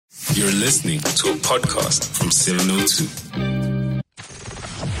You're listening to a podcast from 702.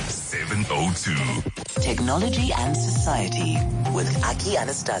 702. Technology and Society with Aki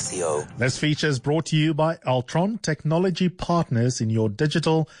Anastasio. This feature is brought to you by Altron, technology partners in your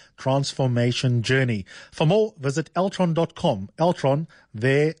digital transformation journey. For more, visit altron.com. Altron,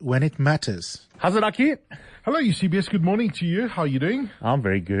 there when it matters. How's it, Aki? Hello, UCBS. Good morning to you. How are you doing? I'm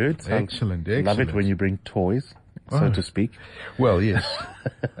very good. Excellent. Love it when you bring toys, so to speak. Well, yes.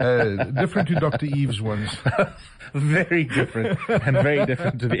 Different to Dr. Eve's ones. Very different, and very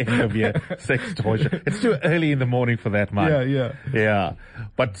different to the end of year sex toy show. It's too early in the morning for that, man. Yeah.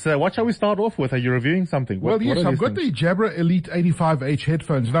 But what shall we start off with? Are you reviewing something? Well, yes, I've got the Jabra Elite 85H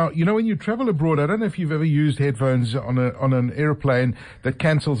headphones. Now, you know, when you travel abroad, I don't know if you've ever used headphones on an airplane that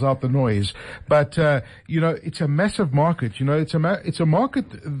cancels out the noise, but you know, it's a massive market. You know, it's a market.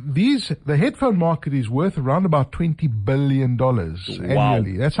 The headphone market is worth around about $20 billion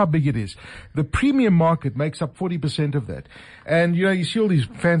annually. That's how big it is. The premium market makes up 40% of that. And, you know, you see all these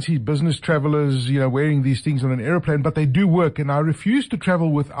fancy business travelers, you know, wearing these things on an airplane, but they do work. And I refuse to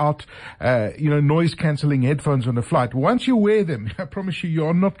travel without, noise cancelling headphones on a flight. Once you wear them, I promise you,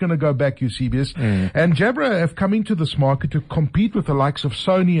 you're not going to go back, Eusebius. And Jabra have come into this market to compete with the likes of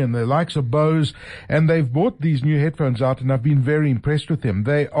Sony and the likes of Bose. And they've bought these new headphones out, and I've been very impressed with them.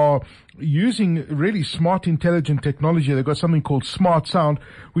 They are using really smart, intelligent technology. They've got something called Smart Sound,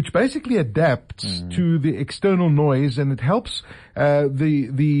 which basically adapts to the external noise, and it helps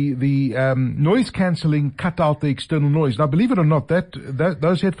the noise cancelling cut out the external noise. Now, believe it or not,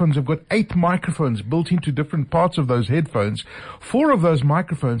 those headphones have got 8 microphones built into different parts of those headphones. 4 of those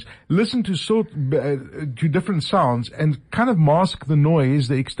microphones listen to different sounds and kind of mask the noise,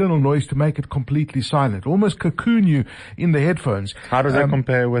 the external noise, to make it completely silent, almost cocoon you in the headphones. How does that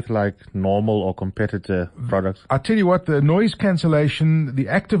compare with like normal or competitor products? I tell you what, the noise cancellation, the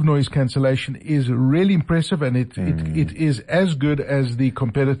active noise cancellation, is really impressive, and it is as good as the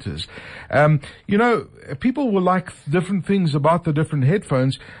competitors. You know, people will like different things about the different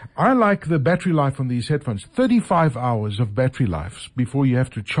headphones. I like the battery life on these headphones. 35 hours of battery life before you have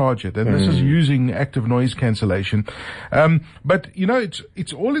to charge it. And this is using active noise cancellation. But, you know,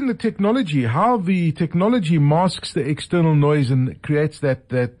 it's all in the technology, how the technology masks the external noise and creates that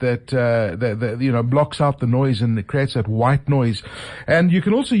blocks out the noise, and it creates that white noise. And you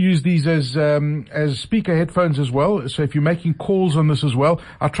can also use these as speaker headphones as well. So if you're making calls on this as well,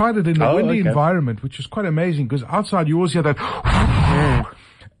 I tried it in a windy environment, which is quite amazing, because outside you always hear that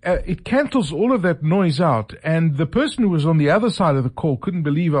it cancels all of that noise out, and the person who was on the other side of the call couldn't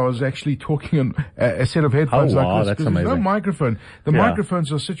believe I was actually talking on a set of headphones like this, because there's no microphone. The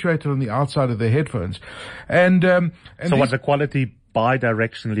microphones are situated on the outside of the headphones. And so what, the quality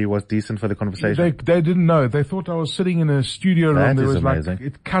bi-directionally was decent for the conversation? They didn't know. They thought I was sitting in a studio room. That there is was amazing. like,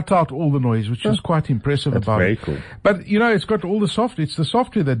 it cut out all the noise, which was quite impressive about very it. Cool. But, you know, it's got all the software. It's the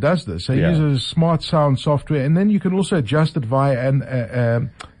software that does this. So it uses Smart Sound software, and then you can also adjust it via the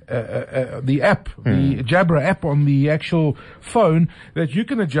app, the Jabra app on the actual phone, that you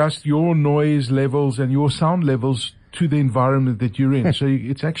can adjust your noise levels and your sound levels to the environment that you're in. So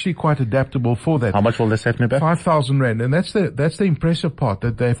it's actually quite adaptable for that. How much will this set me back? 5,000 Rand. And that's the impressive part,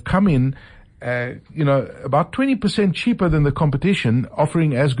 that they've come in, about 20% cheaper than the competition,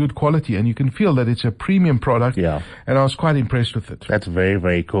 offering as good quality. And you can feel that it's a premium product. Yeah. And I was quite impressed with it. That's very,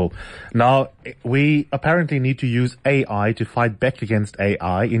 very cool. Now, we apparently need to use AI to fight back against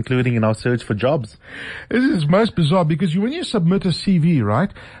AI, including in our search for jobs. This is most bizarre, because when you submit a CV,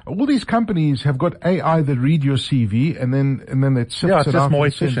 right, all these companies have got AI that read your CV, and then it sips it out. It's just more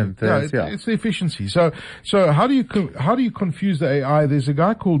efficient. It's the efficiency. So how do you confuse the AI? There's a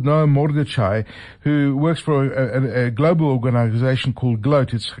guy called Noah Mordechai who works for a global organization called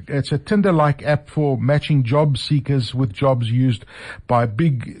Gloat. It's a Tinder-like app for matching job seekers with jobs used by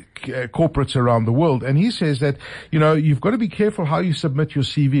big corporates around the world. And he says that, you know, you've got to be careful how you submit your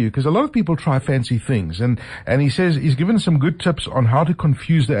CV, because a lot of people try fancy things. And he says he's given some good tips on how to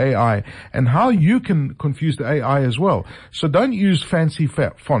confuse the AI and how you can confuse the AI as well. So don't use fancy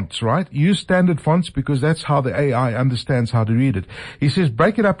fonts, right? Use standard fonts, because that's how the AI understands how to read it. He says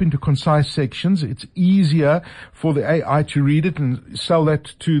break it up into concise sections. It's easier for the AI to read it and sell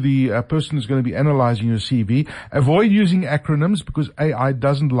that to the person who's going to be analyzing your CV. Avoid using acronyms, because AI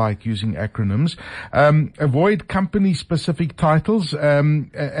doesn't like using acronyms. Avoid company-specific titles.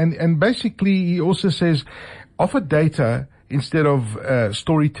 And basically, he also says offer data instead of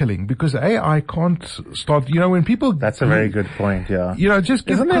storytelling, because AI can't start, you know, when people... That's a very good point, yeah. You know, just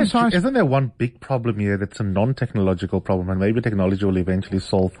give concise... Isn't there one big problem here that's a non-technological problem, and maybe technology will eventually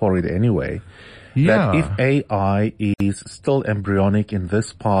solve for it anyway? that if AI is still embryonic in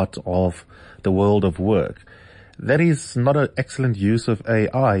this part of the world of work, that is not an excellent use of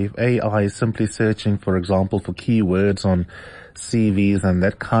AI. If AI is simply searching, for example, for keywords on CVs and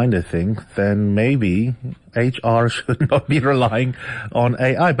that kind of thing, then maybe HR should not be relying on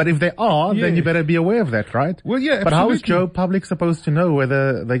AI. But if they are, then you better be aware of that, right? Well, yeah, But how is Joe Public supposed to know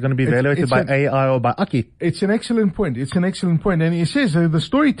whether they're going to be evaluated by AI or by Aki? It's an excellent point. And he says the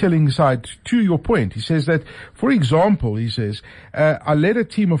storytelling side, to your point, he says that, for example, he says, I led a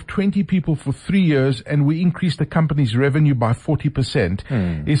team of 20 people for 3 years and we increased the company's revenue by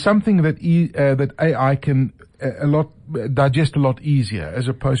 40%. Is something that that AI can digest a lot easier as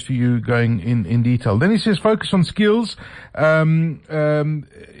opposed to you going in detail. Then he says focus on skills. That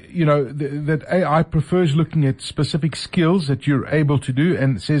AI prefers looking at specific skills that you're able to do,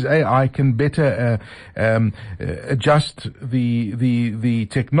 and says AI can better adjust the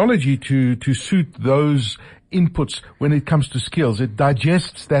technology to suit those inputs when it comes to skills. It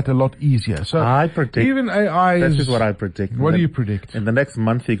digests that a lot easier. So I predict even AI this is what I predict. What do you predict? In the next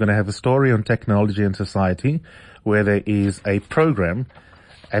month, you're going to have a story on technology and society where there is a program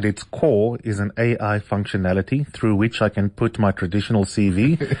at its core is an AI functionality through which I can put my traditional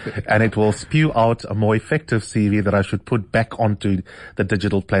CV and it will spew out a more effective CV that I should put back onto the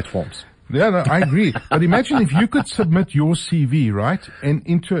digital platforms. Yeah, no, I agree. But imagine if you could submit your CV, right, and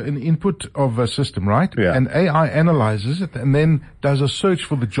into an input of a system, right? Yeah. And AI analyzes it and then does a search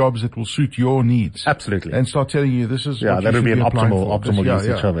for the jobs that will suit your needs. Absolutely. And start telling you this is that would be an optimal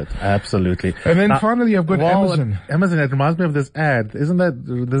usage of it. Absolutely. And then finally I've got Amazon. Amazon, it reminds me of this ad. There's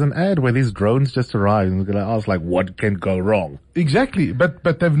an ad where these drones just arrive and we're going to ask like, what can go wrong? Exactly. But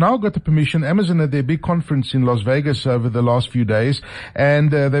they've now got the permission. Amazon had their big conference in Las Vegas over the last few days,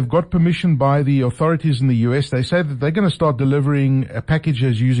 and they've got permission by the authorities in the US. They say that they're going to start delivering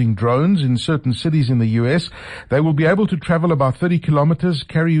packages using drones in certain cities in the US. They will be able to travel about 30 kilometers,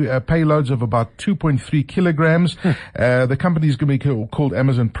 carry payloads of about 2.3 kilograms. The company is going to be called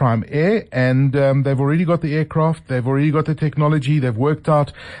Amazon Prime Air, and they've already got the aircraft. They've already got the technology. They've worked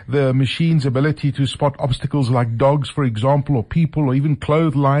out the machine's ability to spot obstacles like dogs, for example, or people, or even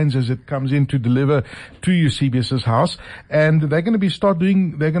clotheslines as it comes in to deliver to Eusebius's house. And they're going to start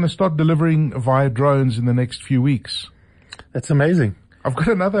delivering via drones in the next few weeks. That's amazing. I've got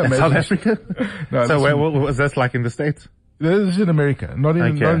another amazing. South Africa? No, so where was this like in the States? This is in America, not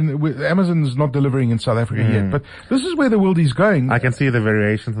in Amazon's not delivering in South Africa yet, but this is where the world is going. I can see the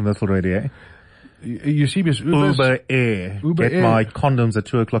variations in this already, eh? Eusebius, Uber Air. Get Air. My condoms at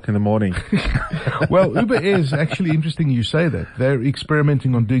 2:00 in the morning. Well, Uber Air is actually interesting you say that. They're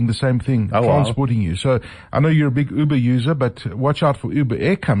experimenting on doing the same thing, transporting you. So I know you're a big Uber user, but watch out for Uber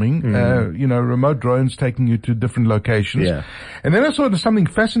Air coming. Remote drones taking you to different locations. Yeah. And then I saw something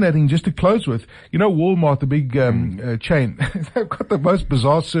fascinating just to close with. You know, Walmart, the big chain, they've got the most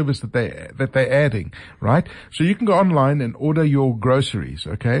bizarre service that they're adding, right? So you can go online and order your groceries,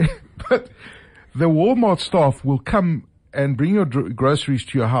 okay? But the Walmart staff will come and bring your groceries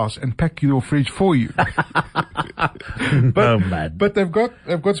to your house and pack your fridge for you. But they've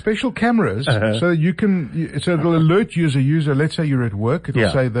got special cameras so that you can, so it'll alert you as a user. Let's say you're at work. It'll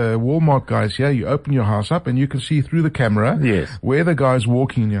say the Walmart guys here, you open your house up and you can see through the camera where the guy's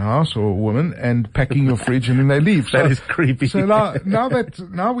walking in your house or woman and packing your fridge and then they leave. That is creepy. So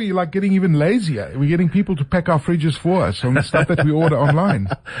now we're like getting even lazier. We're getting people to pack our fridges for us on the stuff that we order online.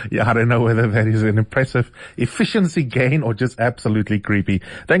 Yeah, I don't know whether that is an impressive efficiency gain or just absolutely creepy.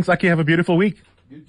 Thanks, Aki. Have a beautiful week.